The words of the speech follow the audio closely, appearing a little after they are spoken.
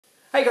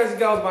Hey guys and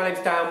girls, my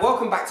name's Dan.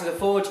 Welcome back to The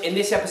Forge. In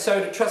this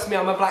episode of Trust Me,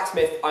 I'm a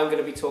Blacksmith, I'm going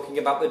to be talking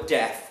about the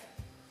death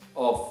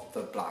of the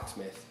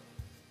blacksmith.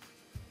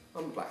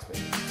 I'm a blacksmith.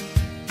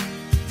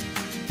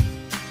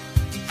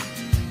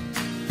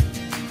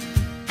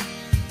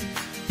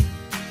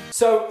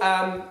 So,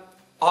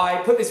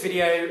 I put this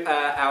video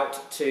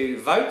out to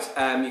vote.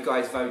 You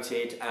guys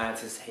voted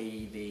to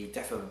see the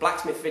death of a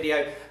blacksmith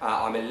video.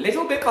 I'm a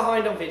little bit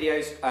behind on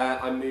videos.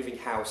 I'm moving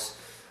house.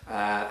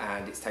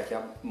 And it's taking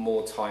up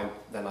more time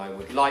than I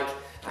would like,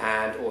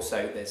 and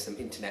also there's some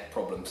internet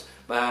problems,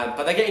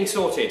 but they're getting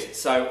sorted,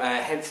 so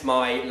hence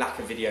my lack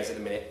of videos at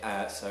the minute,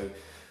 so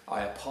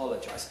I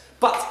apologise.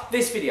 But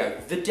this video,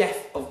 the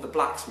death of the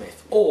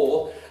blacksmith,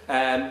 or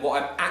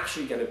what I'm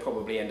actually going to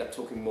probably end up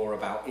talking more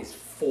about is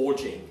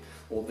forging,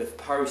 or the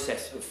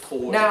process of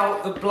forging.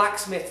 Now, the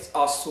blacksmiths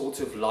are sort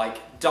of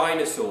like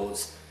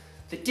dinosaurs.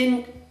 They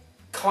didn't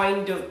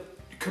kind of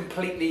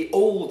completely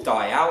all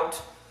die out.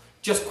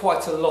 Just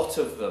quite a lot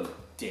of them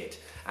did.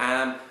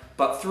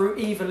 But through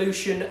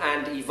evolution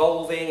and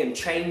evolving and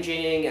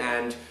changing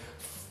and,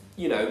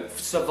 you know,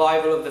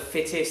 survival of the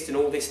fittest and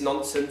all this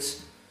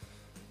nonsense,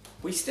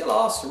 we still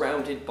are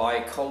surrounded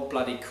by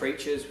cold-blooded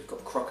creatures. We've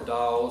got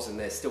crocodiles and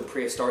there's still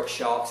prehistoric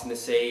sharks in the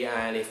sea,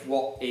 and if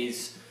what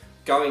is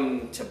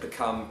going to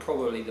become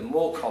probably the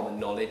more common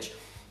knowledge,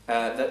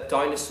 that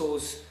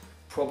dinosaurs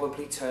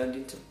probably turned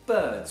into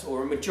birds,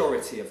 or a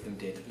majority of them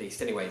did at least.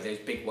 Anyway, those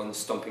big ones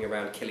stomping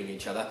around killing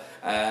each other,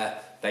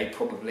 they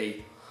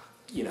probably,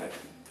 you know,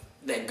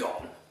 they're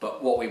gone.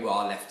 But what we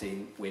are left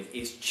in with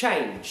is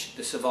change,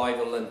 the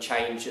survival and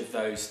change of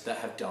those that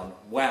have done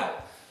well.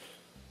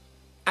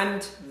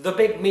 And the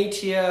big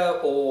meteor,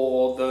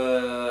 or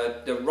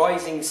the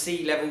rising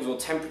sea levels or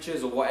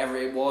temperatures or whatever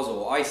it was,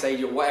 or ice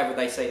age or whatever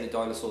they say the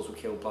dinosaurs were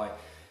killed by,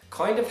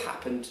 kind of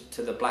happened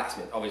to the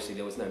blacksmith. Obviously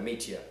there was no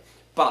meteor,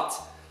 but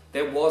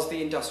there was the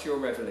Industrial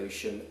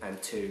Revolution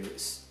and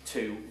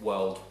two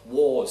world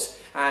wars.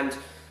 And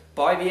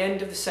by the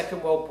end of the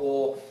Second World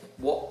War,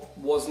 what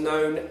was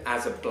known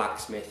as a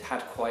blacksmith had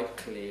quite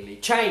clearly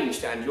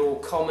changed. And your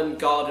common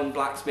garden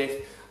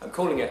blacksmith, I'm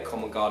calling it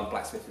common garden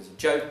blacksmith as a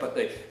joke, but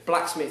the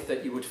blacksmith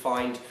that you would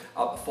find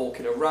up the fork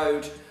in a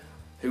road,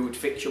 who would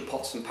fix your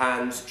pots and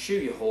pans, shoe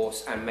your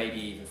horse, and maybe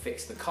even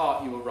fix the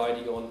cart you were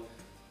riding on,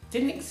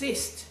 didn't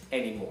exist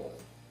anymore.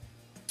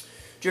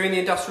 During the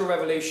Industrial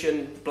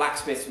Revolution,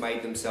 blacksmiths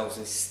made themselves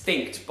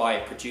distinct by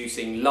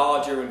producing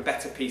larger and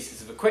better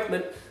pieces of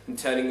equipment and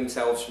turning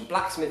themselves from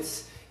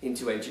blacksmiths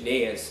into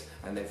engineers,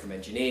 and then from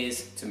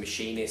engineers to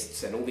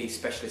machinists and all these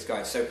specialist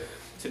guys. So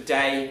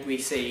today we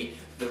see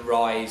the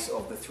rise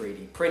of the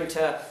 3D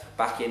printer.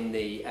 Back in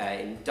the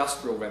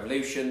Industrial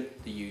Revolution,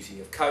 the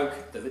using of coke,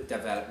 the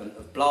development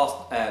of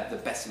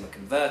the Bessemer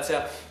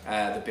converter,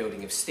 the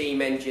building of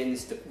steam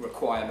engines, the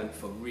requirement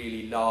for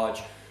really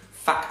large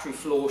factory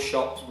floor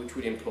shops which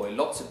would employ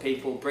lots of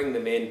people, bring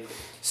them in,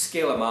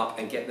 skill them up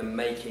and get them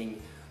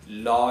making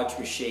large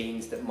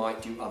machines that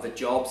might do other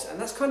jobs, and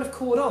that's kind of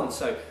caught on.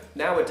 So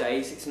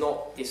nowadays it's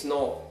not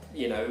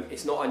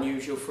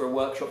unusual for a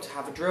workshop to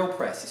have a drill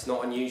press, it's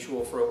not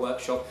unusual for a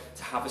workshop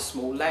to have a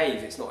small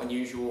lathe, it's not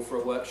unusual for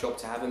a workshop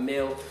to have a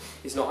mill,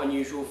 it's not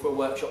unusual for a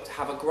workshop to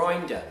have a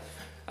grinder.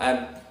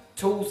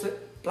 Tools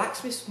that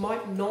blacksmiths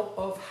might not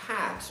have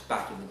had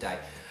back in the day.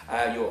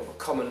 Your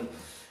common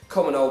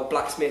old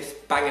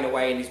blacksmith banging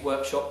away in his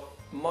workshop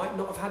might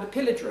not have had a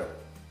pillar drill,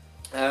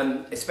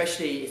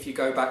 especially if you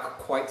go back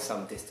quite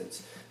some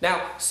distance.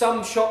 Now,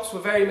 some shops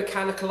were very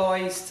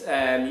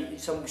mechanicalised,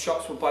 some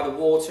shops were by the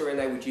water and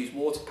they would use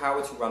water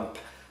power to run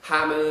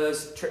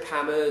hammers, trip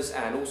hammers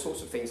and all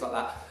sorts of things like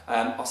that.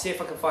 I'll see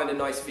if I can find a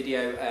nice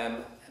video.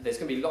 There's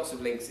going to be lots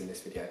of links in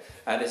this video.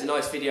 There's a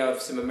nice video of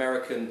some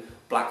American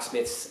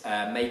blacksmiths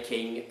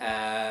making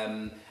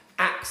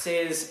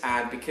axes,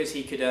 and because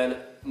he could earn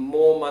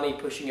more money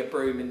pushing a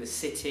broom in the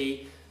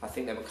city, I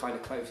think they were kind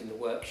of closing the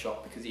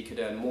workshop because he could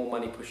earn more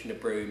money pushing a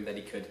broom than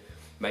he could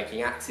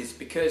making axes,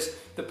 because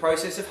the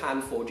process of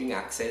hand forging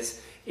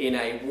axes in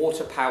a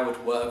water powered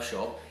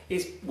workshop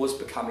was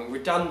becoming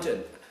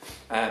redundant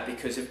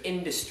because of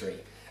industry.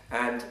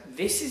 And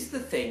this is the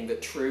thing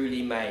that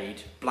truly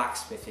made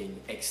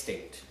blacksmithing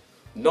extinct.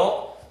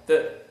 Not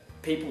that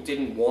people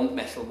didn't want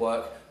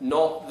metalwork,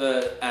 not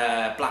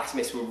that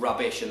blacksmiths were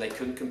rubbish and they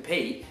couldn't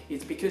compete.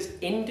 It's because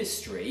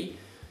industry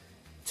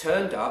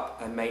turned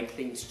up and made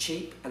things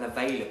cheap and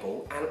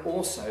available, and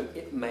also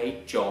it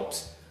made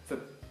jobs for,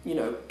 you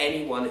know,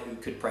 anyone who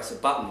could press a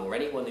button or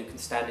anyone who can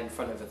stand in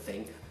front of a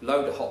thing,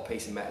 load a hot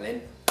piece of metal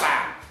in,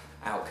 bam,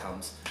 out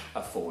comes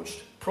a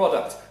forged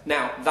product.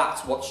 Now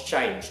that's what's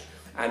changed,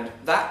 and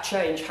that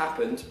change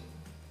happened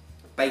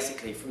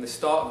basically from the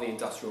start of the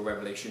Industrial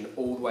Revolution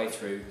all the way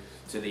through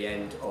to the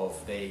end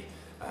of the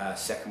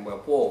Second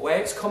World War, where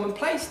it's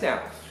commonplace now.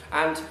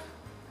 And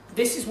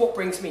this is what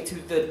brings me to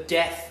the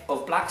death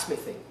of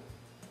blacksmithing.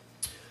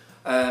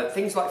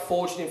 Things like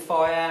Forged in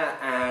Fire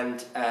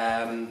and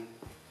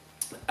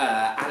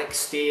Alex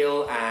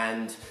Steele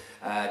and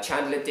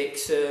Chandler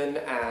Dixon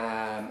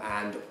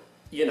and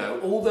you know,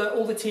 all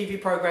the TV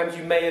programs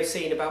you may have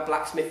seen about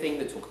blacksmithing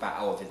that talk about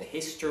either the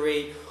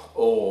history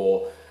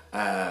or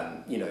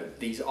you know,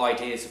 these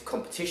ideas of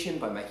competition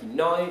by making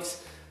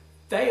knives,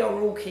 they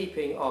are all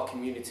keeping our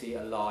community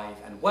alive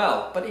and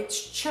well. But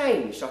it's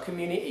changed. Our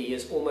community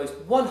has almost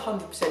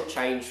 100%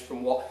 changed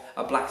from what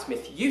a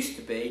blacksmith used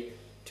to be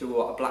to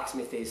what a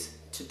blacksmith is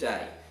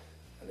today.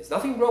 And there's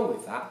nothing wrong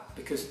with that,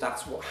 because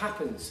that's what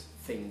happens.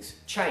 Things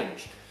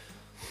change.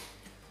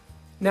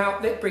 Now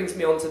that brings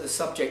me on to the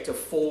subject of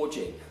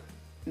forging.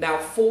 Now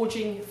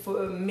forging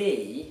for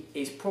me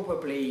is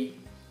probably,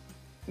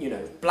 you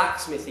know,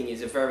 blacksmithing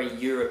is a very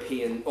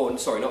European, or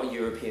sorry, not a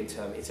European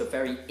term, it's a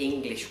very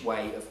English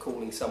way of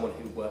calling someone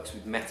who works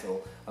with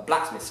metal a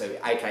blacksmith. So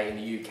aka in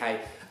the UK,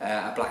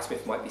 a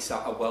blacksmith might be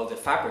a welder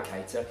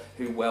fabricator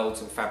who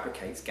welds and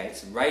fabricates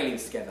gates and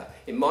railings together.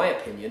 In my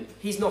opinion,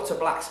 he's not a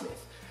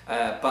blacksmith,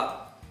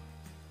 but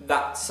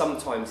that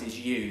sometimes is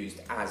used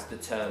as the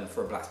term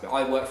for a blacksmith.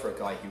 I worked for a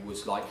guy who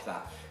was like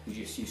that, who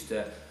just used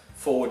to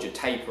forge a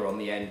taper on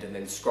the end and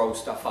then scroll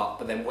stuff up,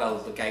 but then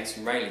weld the gates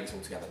and railings all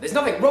together. There's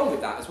nothing wrong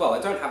with that as well. I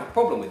don't have a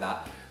problem with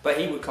that, but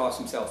he would class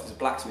himself as a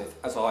blacksmith,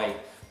 as I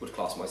would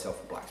class myself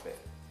a blacksmith.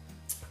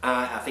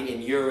 I think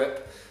in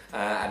Europe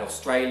and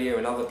Australia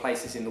and other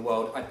places in the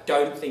world, I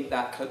don't think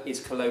that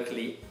is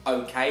colloquially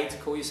okay to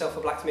call yourself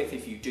a blacksmith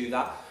if you do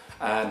that.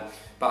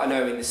 But I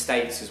know in the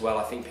States as well,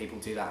 I think people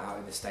do that out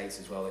in the States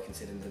as well. They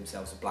consider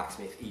themselves a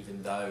blacksmith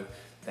even though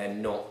they're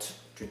not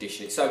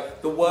traditionally. So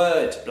the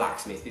word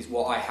blacksmith is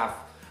what I have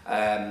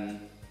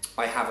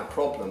a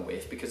problem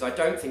with, because I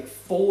don't think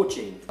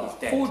forging is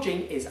dead.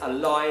 Forging is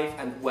alive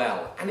and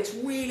well, and it's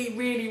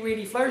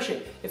really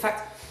flourishing. In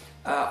fact,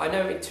 I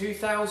know in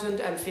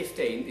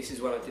 2015, this is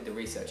when I did the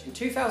research, in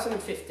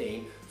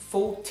 2015,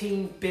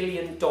 $14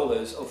 billion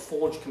of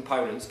forged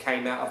components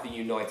came out of the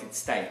United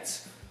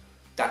States.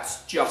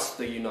 That's just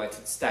the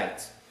United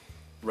States.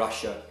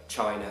 Russia,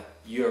 China,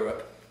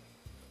 Europe.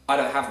 I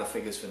don't have the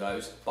figures for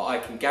those, but I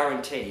can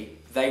guarantee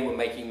they were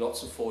making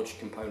lots of forged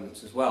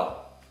components as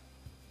well.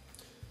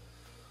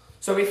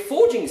 So if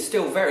forging is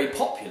still very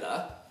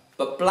popular,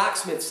 but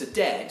blacksmiths are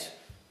dead,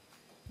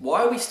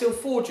 why are we still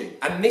forging?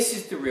 And this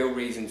is the real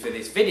reason for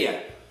this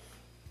video.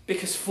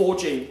 Because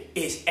forging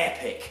is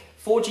epic.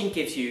 Forging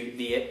gives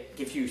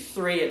you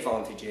 3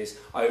 advantages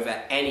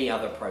over any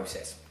other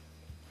process.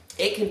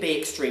 It can be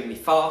extremely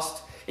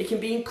fast, it can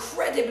be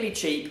incredibly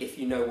cheap if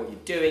you know what you're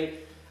doing,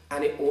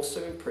 and it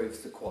also improves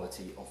the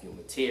quality of your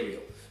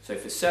material. So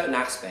for certain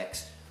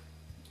aspects,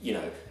 you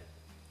know,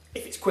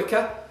 if it's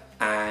quicker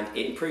and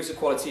it improves the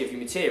quality of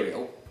your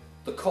material,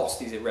 the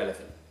cost is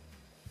irrelevant.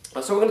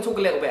 And so we're going to talk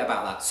a little bit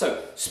about that.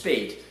 So,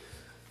 speed.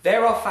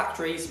 There are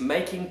factories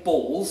making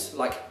balls,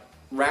 like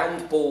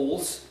round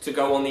balls to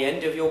go on the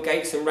end of your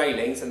gates and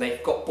railings, and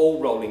they've got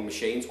ball rolling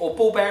machines, or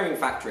ball bearing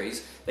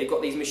factories. They've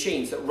got these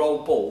machines that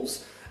roll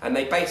balls, and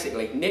they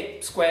basically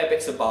nip square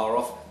bits of bar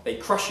off, they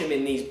crush them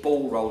in these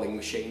ball rolling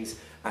machines,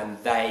 and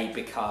they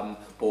become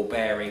ball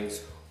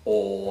bearings,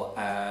 or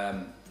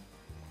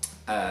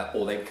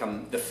they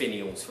become the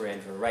finials for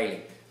end of a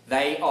railing.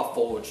 They are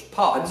forged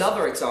parts.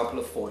 Another example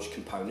of forged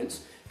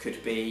components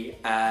could be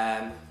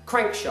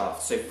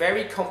crankshafts. So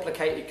very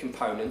complicated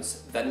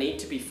components that need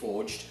to be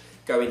forged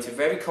go into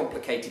very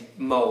complicated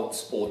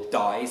moulds, or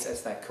dies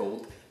as they're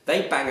called.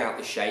 They bang out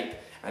the shape,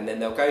 and then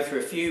they'll go through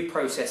a few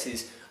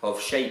processes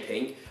of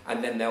shaping,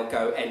 and then they'll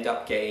end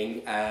up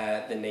getting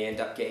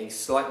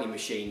slightly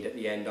machined at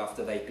the end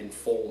after they've been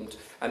formed,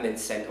 and then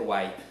sent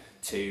away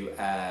to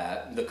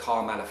the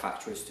car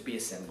manufacturers to be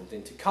assembled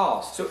into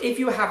cars. So if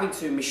you're having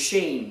to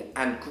machine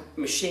and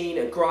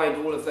grind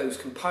all of those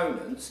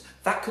components,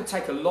 that could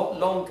take a lot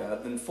longer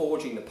than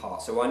forging the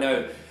parts. So I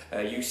know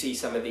you see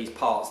some of these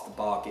parts, the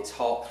bar gets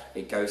hot,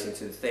 it goes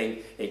into the thing,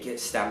 it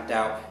gets stamped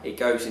out, it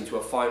goes into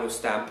a final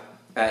stamp,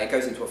 it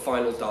goes into a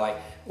final die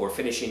or a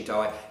finishing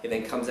die, it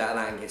then comes out of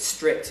that and gets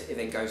stripped, it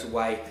then goes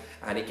away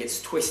and it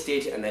gets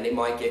twisted, and then it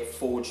might get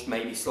forged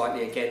maybe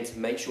slightly again to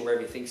make sure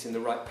everything's in the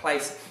right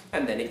place,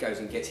 and then it goes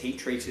and gets heat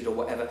treated or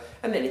whatever,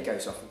 and then it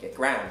goes off and get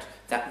ground.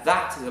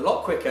 That is a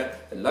lot quicker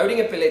than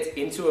loading a billet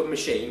into a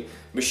machine,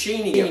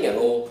 machining it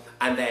all,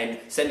 and then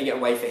sending it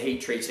away for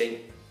heat treating,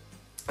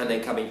 and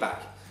then coming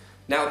back.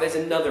 Now there's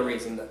another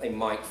reason that they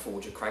might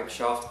forge a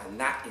crankshaft, and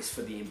that is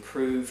for the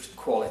improved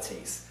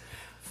qualities.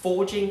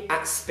 Forging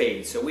at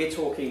speed, so we're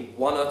talking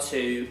one or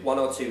two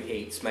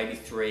heats, maybe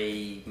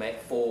 3, maybe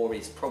 4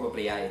 is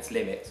probably at its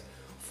limit.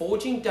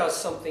 Forging does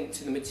something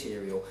to the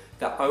material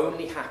that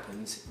only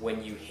happens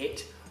when you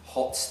hit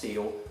hot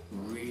steel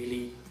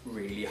really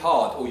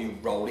hard, or you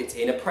roll it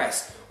in a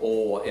press,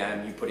 or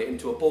you put it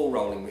into a ball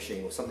rolling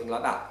machine or something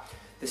like that.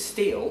 The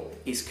steel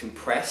is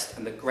compressed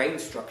and the grain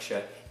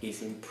structure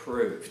is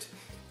improved.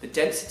 The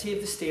density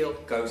of the steel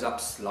goes up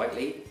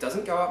slightly, it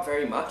doesn't go up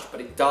very much, but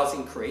it does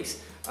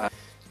increase.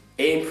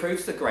 It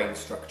improves the grain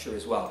structure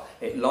as well.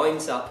 It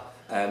lines up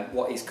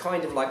what is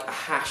kind of like a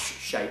hash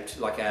shaped,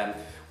 like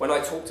when I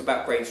talked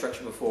about grain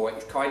structure before,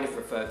 it's kind of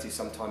referred to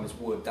sometimes as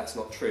wood. That's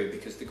not true,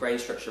 because the grain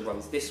structure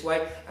runs this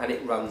way and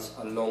it runs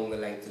along the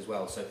length as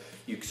well. So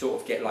you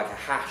sort of get like a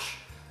hash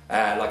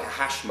like a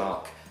hash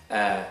mark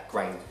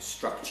grain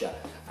structure.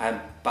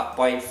 But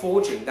by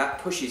forging, that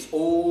pushes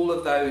all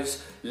of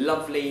those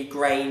lovely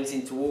grains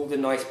into all the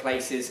nice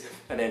places,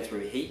 and then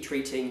through heat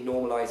treating,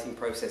 normalizing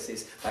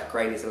processes, that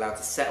grain is allowed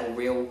to settle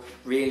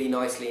really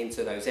nicely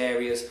into those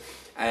areas.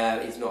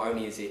 It's not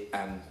only is it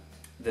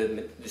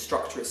the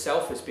structure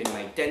itself has been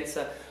made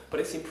denser, but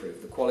it's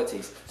improved the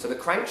qualities. So the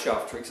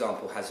crankshaft, for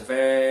example, has a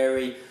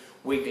very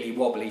wiggly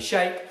wobbly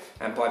shape,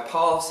 and by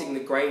passing the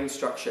grain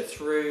structure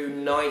through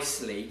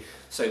nicely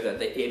so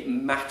that it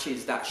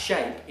matches that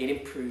shape, it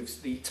improves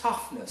the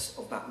toughness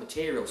of that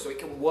material so it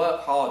can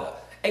work harder.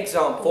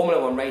 Example,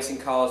 Formula 1 racing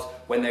cars,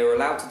 when they were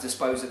allowed to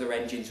dispose of their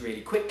engines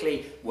really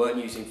quickly, weren't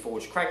using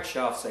forged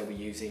crankshafts, they were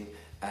using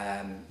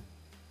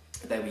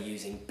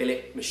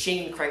billet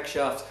machine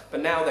crankshafts, but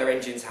now their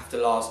engines have to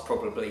last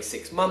probably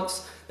 6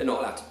 months. They're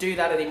not allowed to do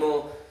that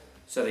anymore,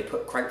 so they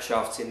put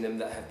crankshafts in them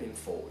that have been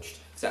forged.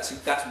 So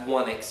that's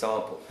one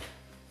example.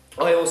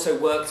 I also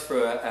worked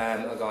for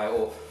a guy,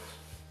 or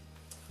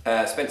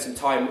spent some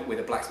time with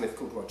a blacksmith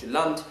called Roger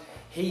Lund.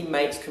 He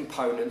makes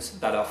components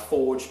that are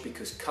forged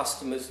because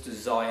customers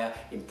desire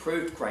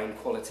improved grain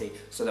quality,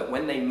 so that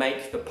when they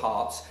make the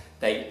parts,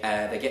 they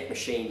get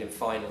machined and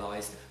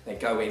finalised, they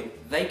go in,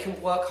 they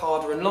can work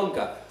harder and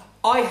longer.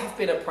 I have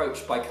been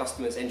approached by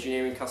customers,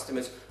 engineering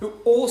customers, who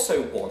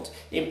also want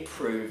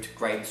improved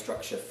grain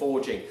structure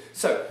forging.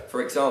 So,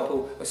 for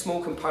example, a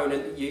small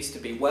component that used to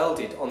be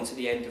welded onto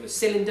the end of a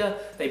cylinder,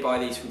 they buy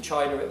these from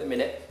China at the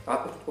minute,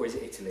 or is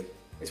it Italy?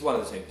 It's one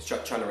of the two.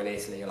 China and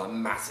Italy are like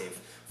massive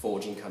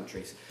forging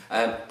countries.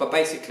 But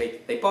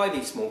basically, they buy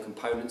these small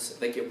components,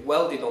 they get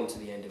welded onto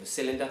the end of a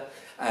cylinder.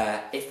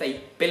 If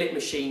they billet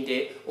machined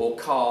it or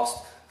cast,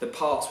 the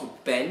parts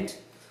would bend,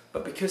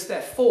 but because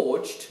they're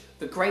forged,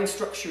 the grain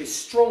structure is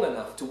strong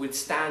enough to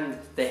withstand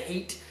the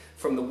heat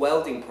from the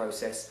welding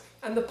process,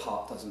 and the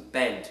part doesn't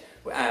bend.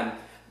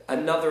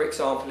 Another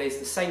example is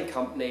the same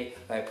company,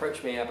 they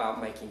approached me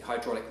about making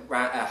hydraulic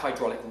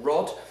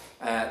rod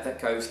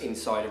that goes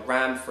inside a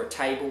ram for a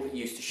table that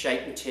used to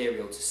shape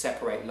material to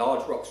separate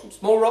large rocks from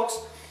small rocks.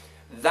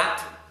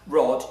 That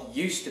rod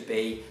used to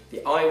be,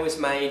 the eye was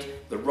made,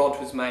 the rod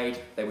was made,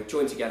 they were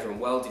joined together and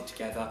welded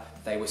together,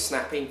 they were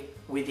snapping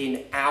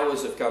within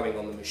hours of going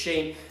on the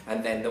machine,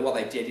 and then what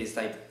they did is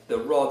the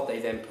eye, they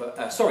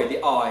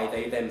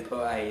then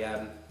put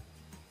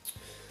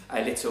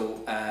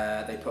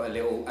a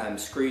little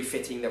screw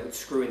fitting that would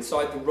screw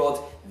inside the rod,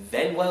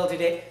 then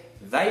welded it,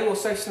 they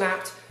also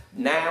snapped.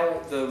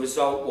 Now the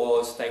result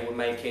was they were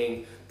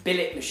making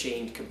billet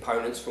machined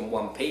components from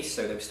one piece,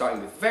 so they were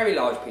starting with a very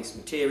large piece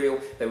of material,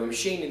 they were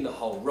machining the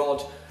whole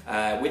rod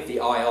with the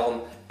eye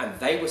on, and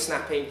they were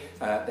snapping.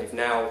 They've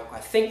now, I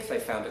think they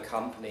found a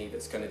company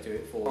that's going to do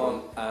it for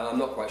them, I'm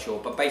not quite sure,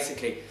 but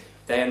basically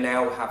they are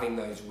now having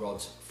those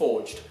rods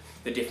forged.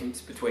 The difference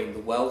between the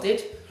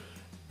welded,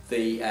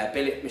 the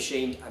billet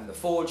machined and the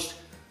forged,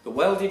 the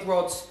welded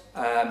rods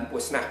were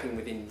snapping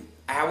within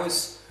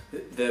hours,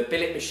 the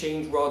billet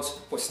machined rods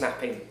were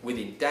snapping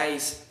within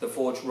days, the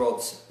forged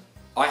rods,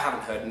 I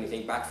haven't heard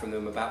anything back from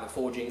them about the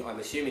forging. I'm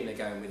assuming they're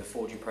going with a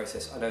forging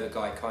process. I know the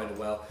guy kind of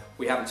well.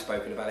 We haven't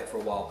spoken about it for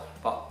a while,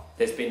 but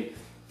there's been,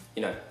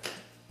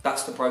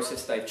 that's the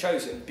process they've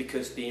chosen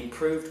because the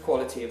improved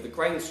quality of the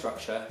grain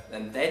structure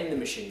and then the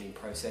machining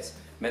process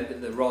meant that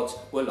the rods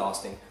were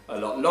lasting a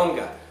lot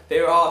longer.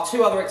 There are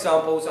two other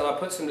examples, and I'll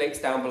put some links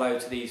down below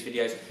to these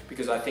videos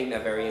because I think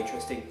they're very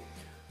interesting.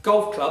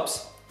 Golf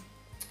clubs.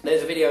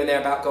 There's a video in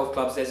there about golf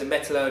clubs. There's a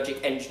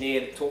metallurgic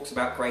engineer that talks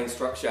about grain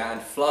structure and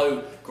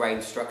flow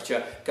grain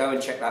structure. Go and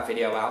check that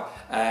video out.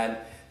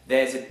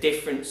 There's a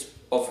difference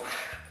of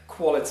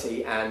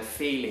quality and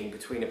feeling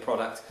between a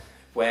product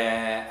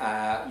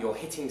where you're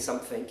hitting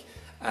something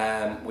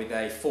with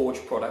a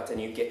forged product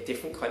and you get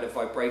different kind of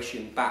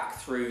vibration back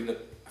through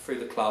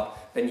the club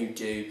than you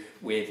do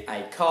with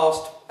a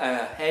cast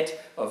head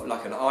of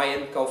like an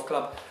iron golf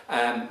club.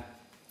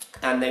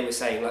 And they were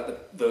saying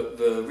like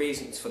the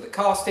reasons for the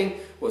casting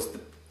was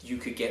you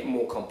could get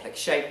more complex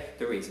shape.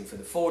 The reason for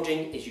the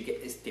forging is you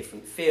get this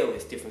different feel,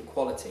 this different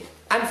quality.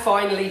 And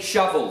finally,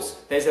 shovels.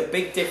 There's a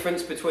big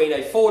difference between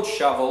a forged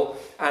shovel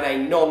and a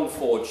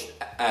non-forged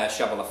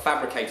shovel, a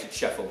fabricated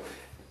shovel.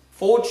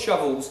 Forged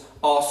shovels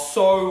are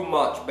so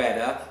much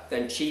better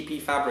than cheapy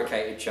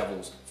fabricated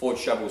shovels.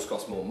 Forged shovels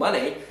cost more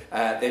money.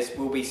 There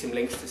will be some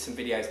links to some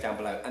videos down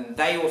below, and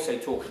they also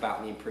talk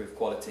about the improved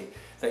quality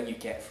that you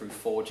get through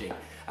forging.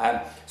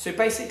 So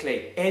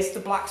basically, is the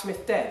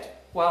blacksmith dead?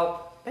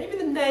 Well, maybe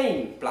the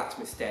name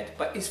blacksmith's dead,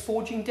 but is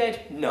forging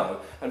dead?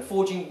 No, and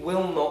forging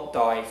will not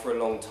die for a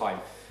long time.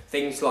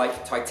 Things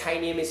like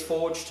titanium is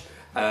forged,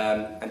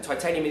 and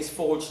titanium is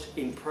forged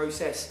in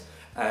process.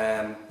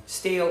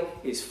 Steel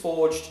is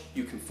forged,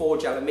 you can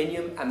forge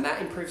aluminium, and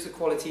that improves the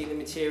quality of the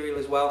material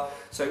as well.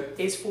 So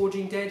is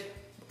forging dead?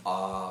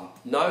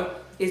 No.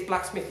 Is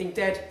blacksmithing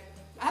dead?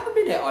 At the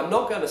minute, I'm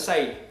not going to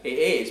say it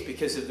is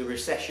because of the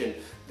recession,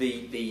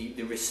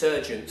 the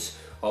resurgence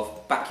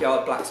of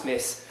backyard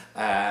blacksmiths,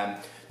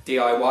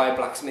 DIY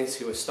blacksmiths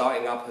who are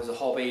starting up as a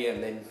hobby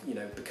and then, you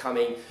know,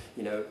 becoming,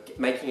 you know,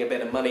 making a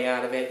bit of money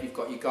out of it. You've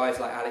got you guys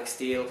like Alex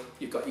Steele,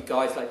 you've got you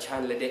guys like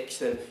Chandler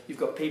Dixon, you've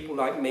got people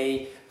like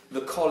me,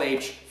 the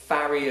college,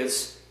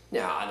 farriers.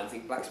 Now, I don't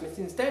think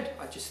blacksmithing's dead.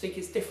 I just think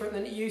it's different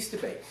than it used to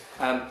be.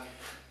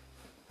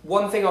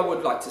 One thing I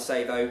would like to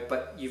say though,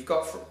 but you've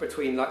got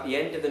between like the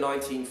end of the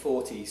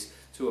 1940s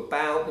to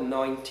about the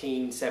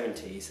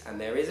 1970s,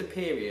 and there is a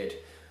period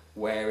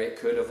where it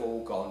could have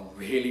all gone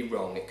really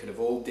wrong. It could have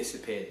all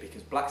disappeared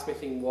because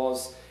blacksmithing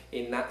was,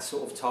 in that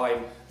sort of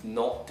time,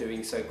 not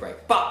doing so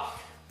great. But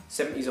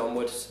 70s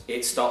onwards,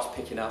 it starts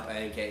picking up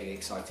and getting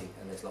exciting,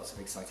 and there's lots of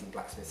exciting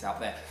blacksmiths out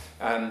there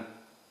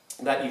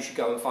that you should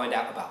go and find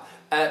out about.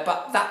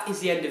 But that is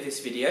the end of this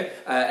video.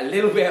 A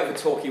little bit of a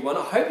talky one.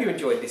 I hope you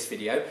enjoyed this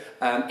video.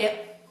 I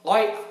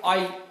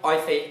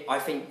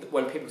think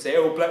when people say,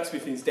 oh,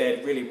 blacksmithing's dead,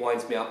 it really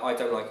winds me up. I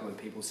don't like it when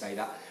people say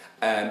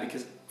that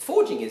because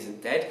forging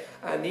isn't dead,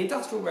 and the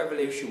Industrial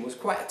Revolution was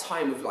quite a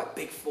time of like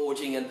big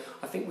forging, and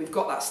I think we've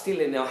got that still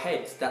in our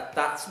heads that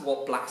that's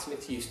what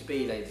blacksmiths used to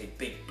be. They did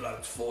big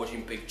blokes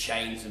forging big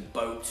chains and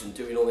boats and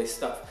doing all this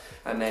stuff,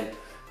 and then,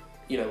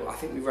 you know, I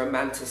think we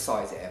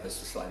romanticise it ever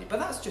so slightly, but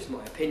that's just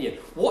my opinion.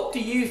 What do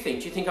you think?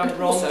 Do you think I'm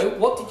wrong? Also,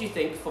 what did you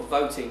think for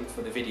voting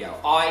for the video?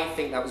 I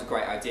think that was a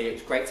great idea. It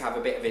was great to have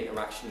a bit of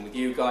interaction with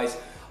you guys.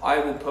 I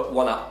will put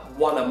one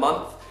a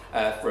month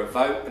for a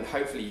vote, and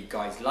hopefully you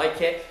guys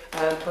like it.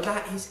 But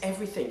that is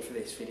everything for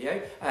this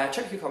video.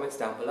 Check your comments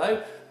down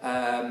below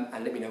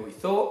and let me know what you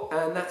thought,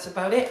 and that's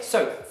about it.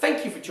 So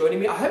thank you for joining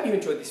me. I hope you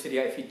enjoyed this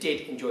video. If you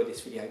did enjoy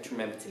this video,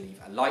 remember to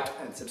leave a like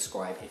and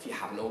subscribe if you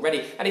haven't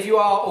already. And if you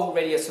are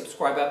already a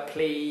subscriber,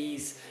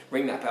 please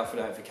ring that bell for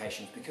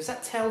notifications, because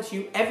that tells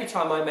you every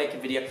time I make a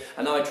video,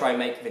 and I try and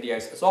make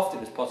videos as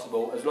often as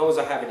possible, as long as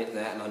I have it in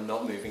there and I'm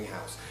not moving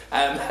house.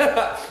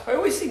 I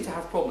always seem to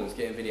have problems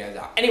getting videos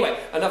out. Anyway,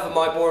 enough of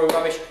my boring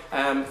rubbish.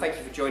 Thank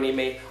you for joining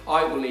me.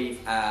 I will leave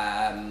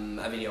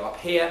a video up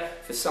here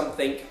for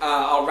something.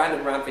 I'll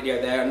random rant video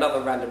there,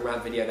 another random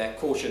rant video there.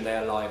 Caution,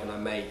 they're live and I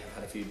may have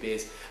had a few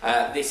beers.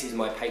 This is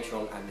my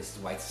Patreon, and this is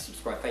the way to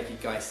subscribe. Thank you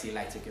guys. See you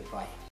later. Goodbye.